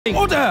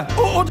Order!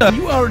 Order!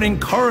 You are an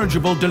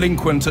incorrigible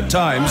delinquent at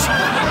times.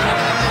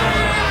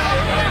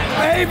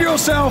 Behave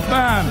yourself,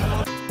 man!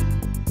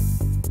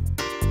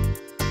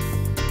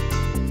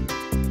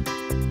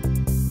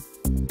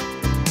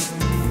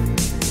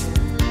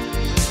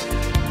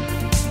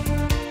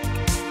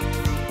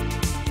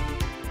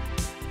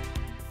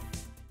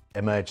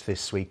 Emerged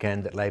this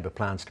weekend that Labour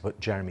plans to put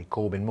Jeremy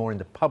Corbyn more in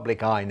the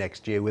public eye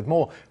next year with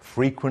more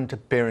frequent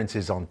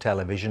appearances on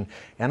television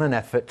in an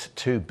effort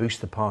to boost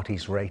the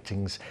party's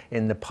ratings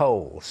in the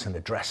polls and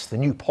address the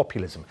new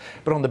populism.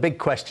 But on the big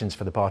questions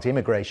for the party,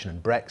 immigration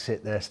and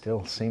Brexit, there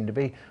still seem to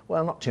be,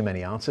 well, not too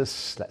many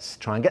answers. Let's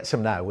try and get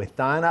some now with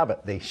Diane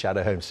Abbott, the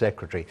Shadow Home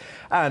Secretary.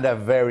 And a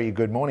very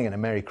good morning and a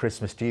Merry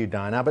Christmas to you,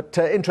 Diane Abbott.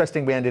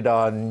 Interesting, we ended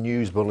our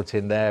news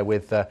bulletin there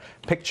with a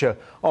picture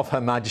of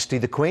Her Majesty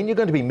the Queen. You're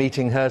going to be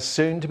meeting her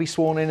soon to be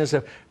sworn in as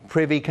a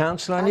Privy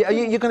Councillor. And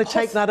you're going to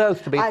take that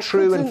oath to be a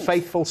true and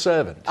faithful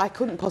servant. I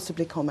couldn't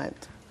possibly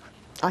comment.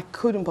 I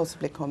couldn't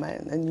possibly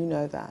comment, and you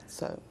know that.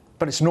 So.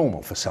 But it's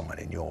normal for someone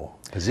in your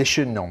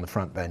position on the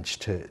front bench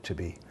to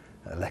be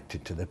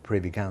elected to the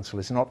Privy Council,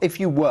 is it not? If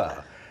you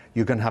were,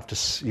 you're going to have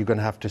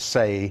to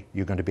say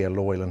you're going to be a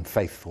loyal and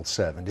faithful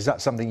servant. Is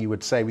that something you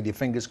would say with your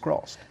fingers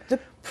crossed? The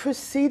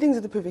proceedings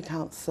of the Privy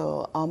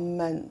Council are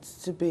meant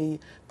to be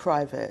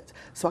private,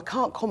 so I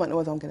can't comment on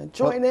whether I'm going to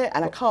join it,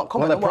 and I can't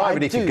comment on what I do. Well, they're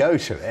private if you go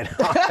to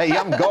it. You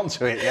haven't gone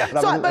to it yet.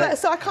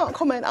 So I can't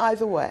comment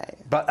either way.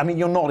 But, I mean,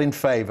 you're not in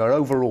favour,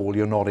 overall,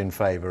 you're not in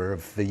favour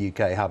of the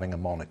UK having a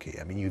monarchy.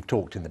 I mean, you've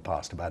talked in the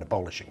past about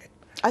abolishing it.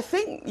 I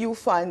think you'll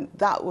find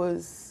that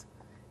was...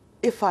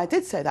 If I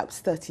did say that was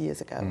 30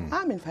 years ago,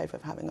 I'm in favour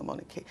of having a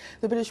monarchy.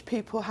 The British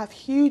people have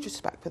huge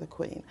respect for the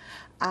Queen,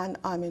 and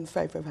I'm in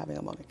favour of having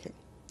a monarchy.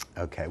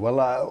 OK, well,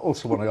 I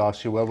also want to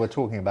ask you, well, we're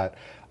talking about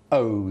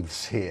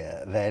oaths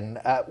here, then.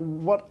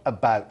 What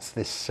about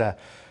this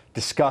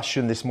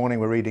discussion this morning?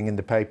 We're reading in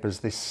the papers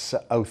this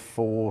oath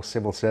for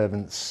civil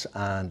servants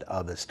and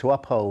others to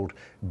uphold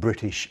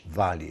British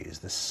values,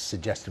 this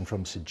suggestion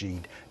from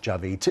Sajid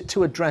Javid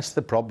to address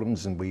the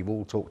problems, and we've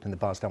all talked in the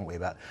past, haven't we,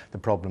 about the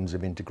problems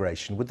of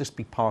integration. Would this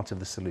be part of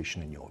the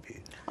solution in your view?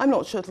 I'm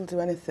not sure it'll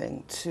do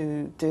anything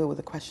to deal with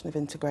the question of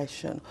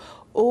integration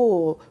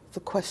or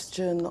the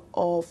question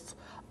of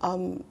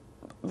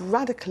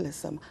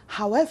radicalism.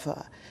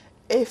 However,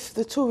 if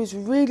the Tories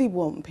really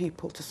want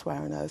people to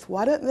swear an oath,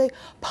 why don't they...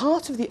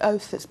 Part of the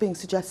oath that's being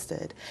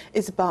suggested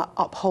is about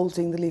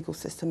upholding the legal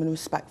system and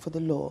respect for the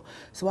law.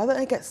 So why don't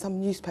they get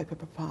some newspaper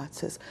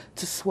proprietors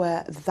to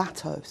swear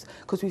that oath?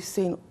 Because we've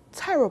seen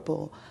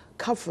terrible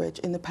coverage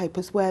in the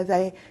papers where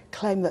they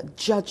claim that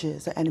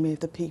judges are enemy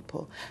of the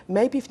people.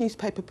 Maybe if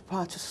newspaper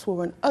proprietors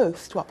swore an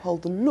oath to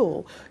uphold the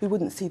law, we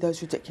wouldn't see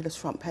those ridiculous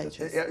front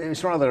pages.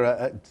 It's rather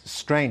a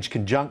strange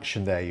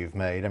conjunction there you've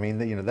made. I mean,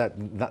 you know,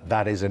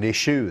 that is an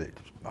issue that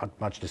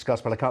much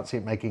discussed, but I can't see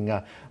it making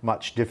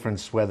much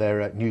difference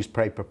whether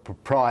newspaper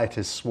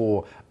proprietors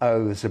swore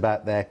oaths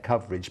about their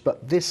coverage.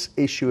 But this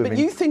issue of... But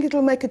you think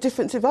it'll make a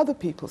difference if other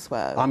people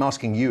swear? I'm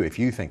asking you if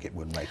you think it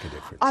would make a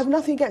difference. I have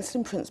nothing against it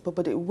in principle,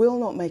 but it will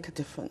not make a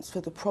difference for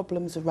the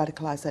problems of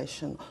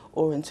radicalisation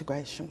or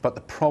integration. But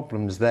the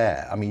problems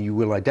there, I mean, you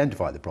will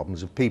identify the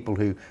problems of people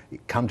who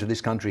come to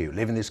this country, who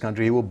live in this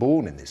country, who were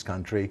born in this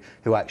country,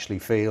 who actually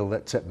feel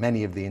that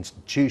many of the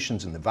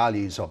institutions and the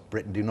values of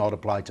Britain do not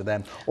apply to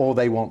them, or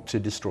they want to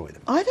destroy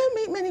them. I don't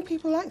meet many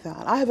people like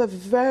that. I have a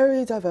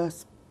very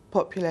diverse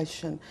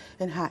population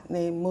in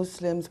Hackney,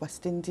 Muslims,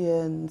 West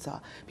Indians,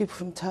 people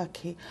from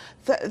Turkey.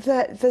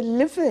 They're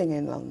living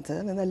in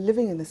London and they're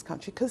living in this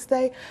country because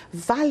they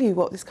value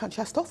what this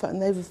country has to offer,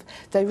 and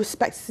they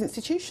respect its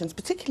institutions,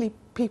 particularly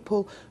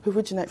people who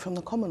originate from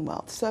the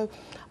Commonwealth. So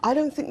I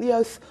don't think the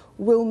oath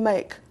will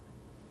make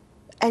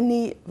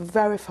any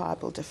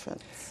verifiable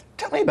difference.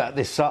 Tell me about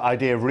this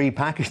idea of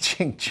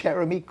repackaging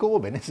Jeremy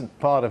Corbyn. Isn't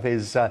part of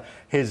his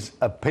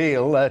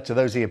appeal to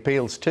those he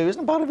appeals to,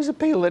 isn't part of his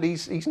appeal that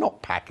he's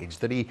not packaged,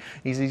 that he's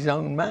his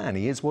own man,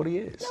 he is what he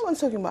is? No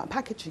one's talking about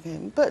packaging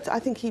him, but I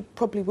think he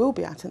probably will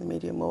be out in the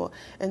media more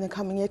in the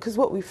coming year, because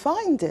what we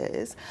find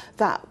is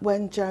that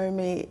when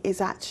Jeremy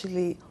is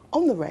actually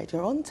on the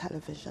radio, on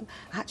television,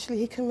 actually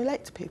he can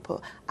relate to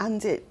people,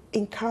 and it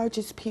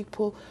encourages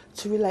people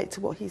to relate to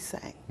what he's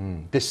saying.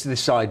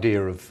 This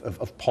idea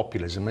of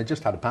populism, I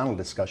just had a panel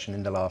discussion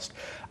in the last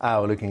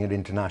hour looking at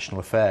international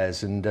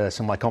affairs, and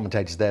some of my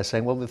commentators there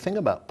saying, well, the thing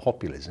about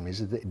populism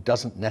is that it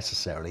doesn't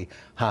necessarily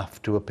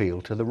have to appeal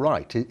to the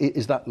right.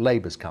 Is that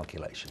Labour's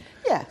calculation?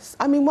 Yes.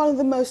 I mean, one of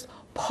the most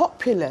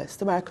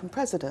populist American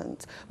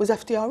president was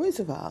FDR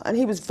Roosevelt, and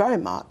he was very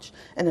much,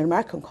 in an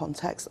American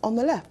context, on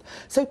the left.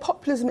 So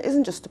populism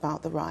isn't just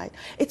about the right.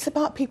 It's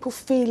about people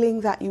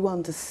feeling that you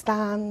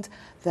understand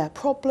their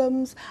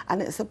problems,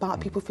 and it's about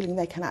people feeling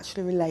they can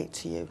actually relate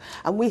to you.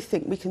 And we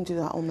think we can do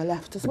that on the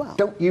left as well.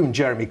 Don't you and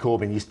Jeremy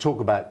Corbyn, you talk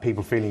about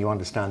people feeling you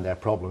understand their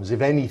problems. If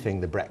anything,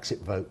 the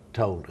Brexit vote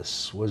told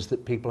us was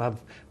that people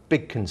have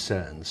big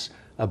concerns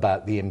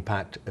about the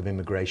impact of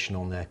immigration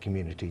on their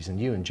communities. And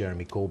you and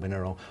Jeremy Corbyn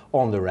are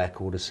on the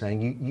record as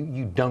saying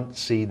you don't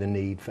see the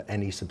need for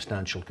any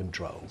substantial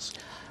controls.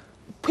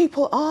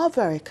 People are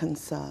very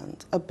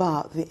concerned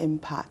about the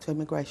impact of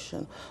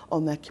immigration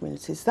on their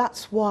communities.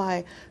 That's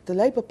why the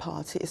Labour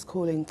Party is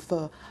calling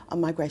for a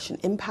migration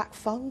impact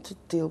fund to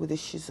deal with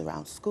issues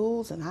around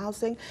schools and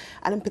housing.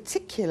 And in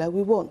particular,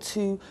 we want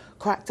to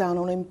crack down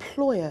on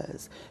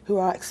employers who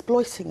are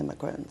exploiting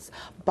immigrants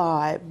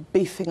by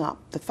beefing up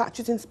the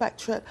factories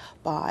inspectorate,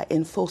 by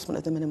enforcement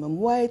of the minimum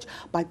wage,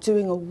 by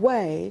doing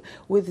away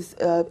with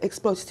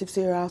exploitative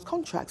zero-hours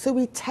contracts. So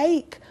we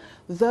take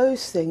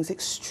those things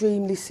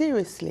extremely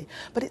seriously,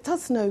 but it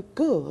does no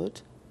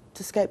good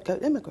to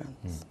scapegoat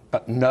immigrants.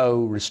 But no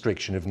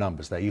restriction of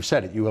numbers there. You've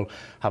said it, you will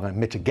have a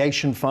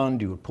mitigation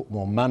fund, you will put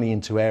more money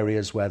into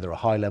areas where there are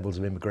high levels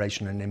of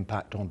immigration and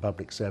impact on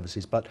public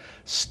services, but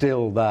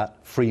still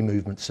that free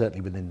movement,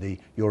 certainly within the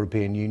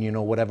European Union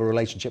or whatever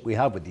relationship we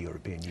have with the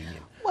European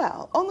Union.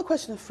 Well, on the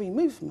question of free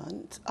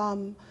movement,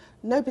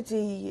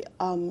 nobody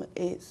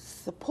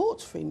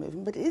supports free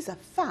movement, but it is a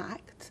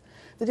fact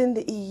that in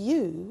the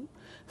EU,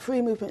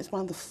 free movement is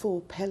one of the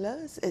 4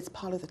 pillars. It's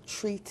part of the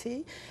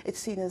treaty. It's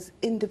seen as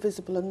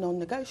indivisible and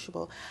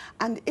non-negotiable.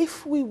 And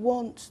if we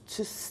want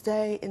to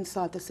stay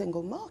inside the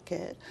single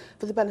market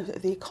for the benefit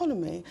of the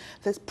economy,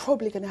 there's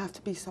probably going to have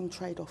to be some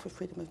trade-off with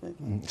freedom of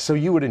movement. So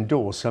you would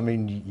endorse, I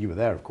mean, you were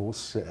there, of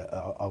course,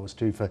 I was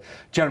too, for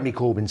Jeremy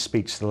Corbyn's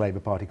speech to the Labour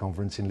Party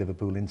conference in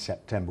Liverpool in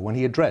September, when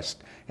he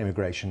addressed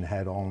immigration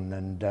head-on,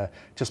 and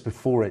just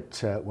before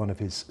it, one of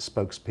his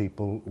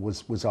spokespeople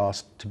was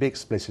asked to be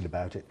explicit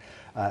about it.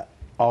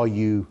 Are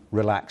you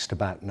relaxed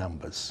about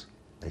numbers?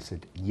 They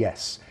said,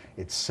 yes,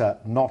 it's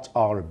not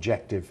our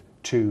objective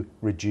to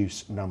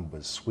reduce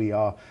numbers. We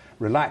are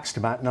relaxed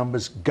about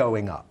numbers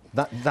going up.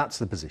 That's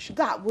the position.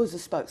 That was a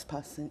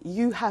spokesperson.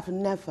 You have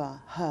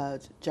never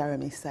heard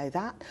Jeremy say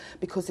that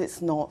because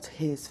it's not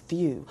his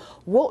view.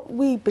 What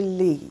we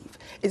believe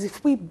is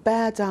if we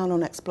bear down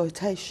on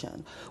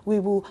exploitation, we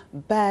will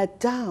bear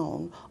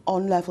down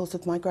on levels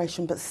of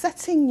migration. But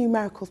setting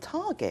numerical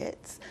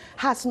targets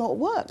has not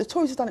worked. The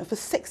Tories have done it for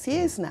 6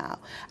 years now,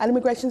 and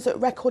immigration's at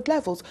record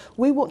levels.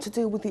 We want to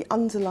deal with the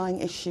underlying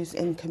issues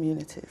in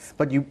communities.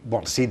 But you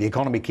want to see the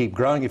economy keep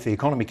growing. If the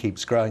economy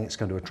keeps growing, it's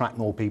going to attract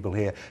more people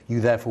here.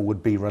 You therefore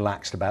would be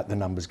relaxed about the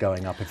numbers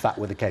going up if that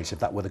were the case, if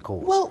that were the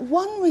cause? Well,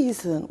 one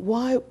reason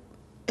why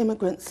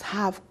immigrants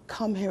have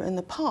come here in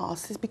the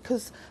past is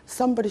because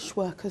some British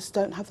workers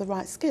don't have the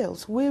right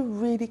skills. We're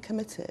really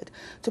committed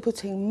to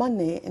putting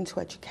money into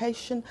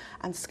education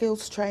and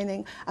skills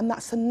training, and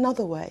that's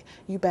another way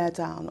you bear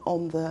down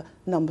on the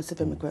numbers of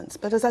immigrants.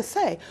 But as I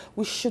say,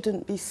 we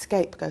shouldn't be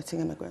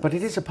scapegoating immigrants. But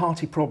it is a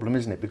party problem,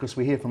 isn't it? Because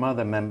we hear from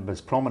other members,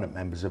 prominent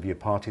members of your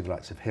party, the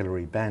likes of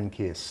Hilary Benn,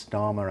 Keir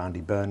Starmer,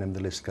 Andy Burnham, the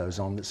list goes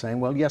on, that's saying,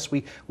 well, yes,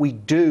 we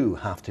do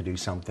have to do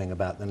something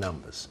about the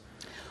numbers.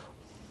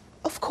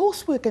 Of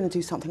course we're going to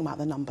do something about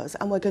the numbers,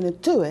 and we're going to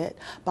do it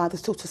by the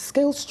sort of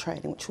skills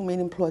training, which will mean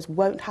employers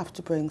won't have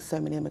to bring so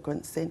many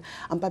immigrants in,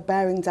 and by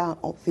bearing down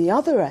at the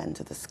other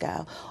end of the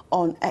scale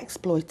on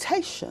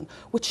exploitation,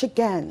 which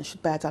again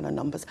should bear down on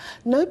numbers.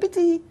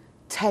 Nobody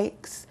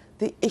takes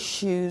the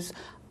issues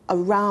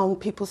around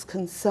people's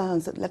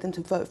concerns that led them to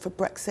vote for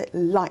Brexit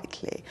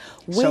lightly.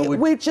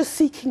 We're just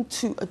seeking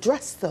to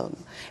address them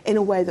in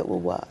a way that will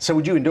work. So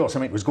would you endorse,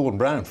 I mean, it was Gordon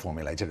Brown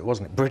formulated it,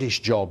 wasn't it?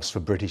 British jobs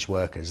for British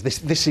workers.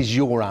 This is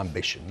your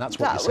ambition. That's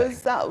what you're saying.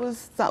 That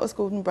was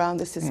Gordon Brown,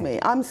 this is me.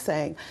 I'm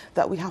saying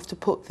that we have to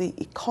put the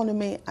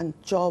economy and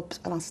jobs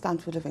and our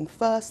standard of living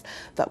first,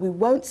 that we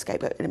won't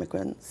scapegoat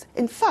immigrants.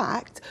 In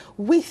fact,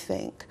 we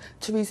think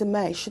Theresa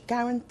May should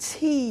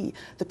guarantee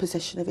the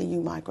position of EU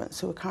migrants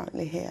who are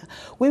currently here.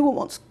 We want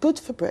what's good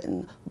for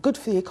Britain, good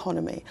for the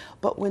economy,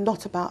 but we're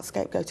not about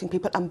scapegoating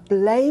people and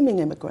blaming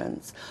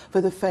immigrants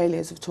for the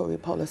failures of Tory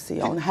policy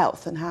on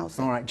health and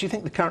housing. All right. Do you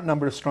think the current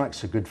number of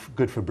strikes are good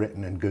for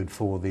Britain and good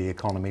for the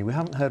economy? We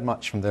haven't heard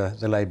much from the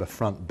Labour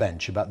front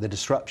bench about the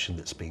disruption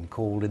that's been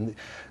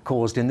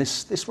caused in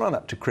this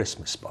run-up to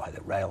Christmas by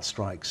the rail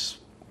strikes,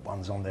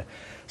 ones on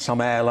some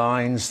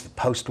airlines, the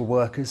postal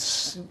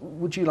workers.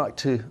 Would you like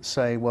to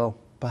say, well,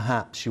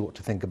 perhaps you ought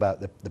to think about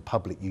the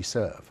public you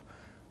serve?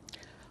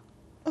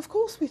 Of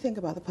course we think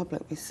about the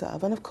public we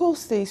serve, and of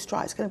course these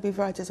strikes are going to be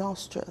very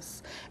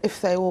disastrous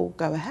if they all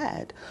go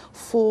ahead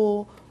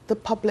for the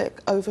public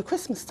over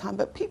Christmas time.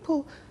 But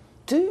people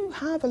do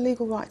have a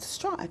legal right to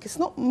strike. It's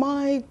not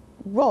my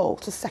role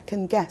to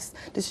second-guess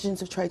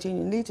decisions of trade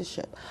union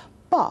leadership.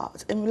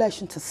 But in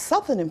relation to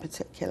Southern in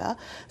particular,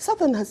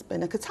 Southern has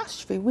been a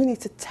catastrophe. We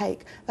need to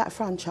take that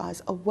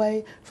franchise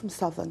away from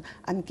Southern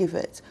and give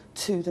it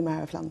to the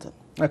Mayor of London.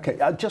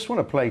 OK, I just want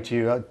to play to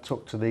you. I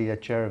talked to the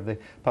chair of the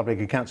Public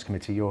Accounts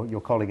Committee,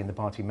 your colleague in the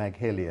party, Meg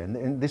Hillier,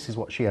 and this is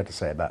what she had to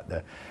say about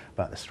the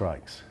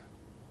strikes.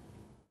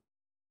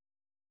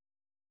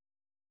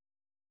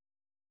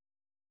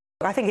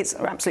 I think it's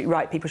absolutely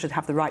right, people should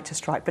have the right to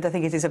strike, but I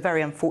think it is a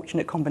very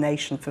unfortunate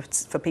combination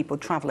for people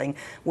travelling,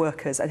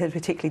 workers, at a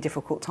particularly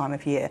difficult time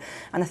of year.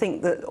 And I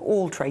think that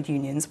all trade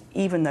unions,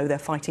 even though they're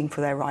fighting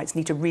for their rights,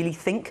 need to really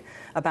think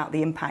about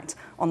the impact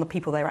on the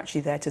people they're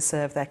actually there to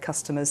serve, their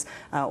customers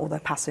or their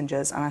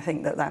passengers. And I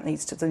think that there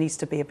needs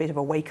to be a bit of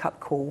a wake-up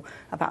call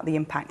about the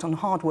impact on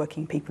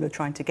hard-working people who are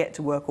trying to get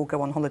to work or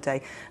go on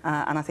holiday.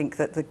 And I think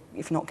that,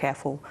 if not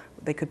careful,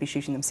 they could be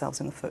shooting themselves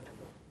in the foot.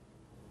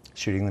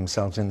 Shooting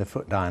themselves in the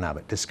foot. Diane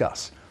Abbott,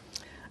 discuss.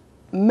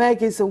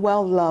 Meg is a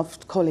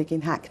well-loved colleague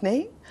in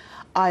Hackney.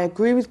 I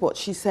agree with what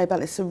she said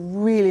about it's a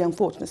really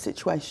unfortunate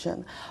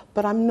situation,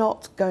 but I'm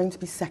not going to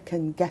be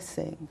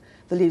second-guessing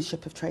the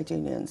leadership of trade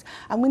unions.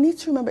 And we need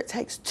to remember it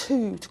takes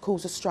two to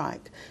cause a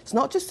strike. It's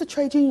not just the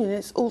trade union,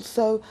 it's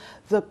also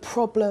the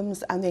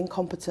problems and the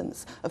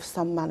incompetence of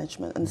some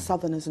management, and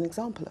Southern is an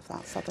example of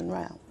that, Southern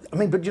Rail. I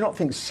mean, but do you not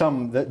think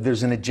that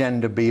there's an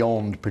agenda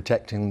beyond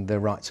protecting the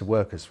rights of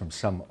workers from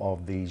some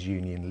of these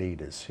union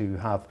leaders who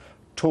have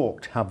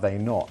talked, have they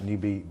not, and you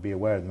be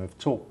aware of them, have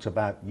talked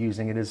about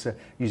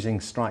using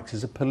strikes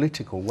as a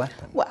political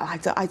weapon? Well,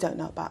 I don't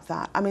know about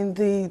that. I mean,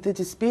 the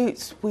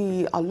disputes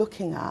we are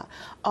looking at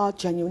are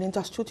genuine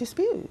industrial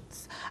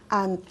disputes,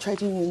 and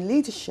trade union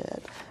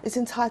leadership is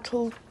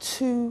entitled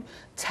to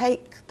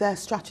take their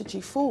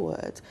strategy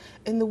forward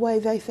in the way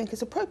they think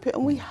is appropriate,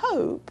 and we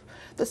hope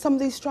that some of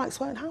these strikes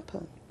won't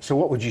happen. So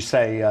what would you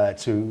say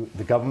to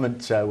the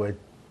government? We're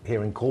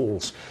hearing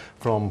calls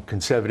from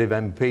Conservative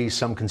MPs.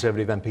 Some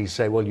Conservative MPs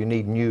say, well, you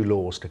need new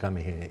laws to come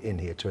in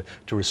here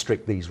to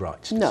restrict these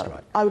rights to strike. No,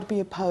 I would be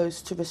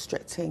opposed to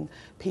restricting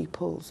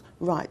people's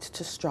right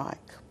to strike.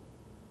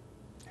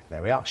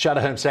 There we are.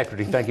 Shadow Home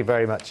Secretary, thank you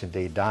very much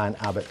indeed. Diane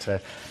Abbott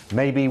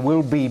maybe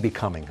will be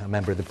becoming a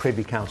member of the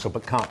Privy Council,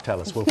 but can't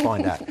tell us. We'll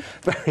find out.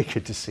 Very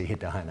good to see you,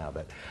 Diane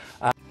Abbott.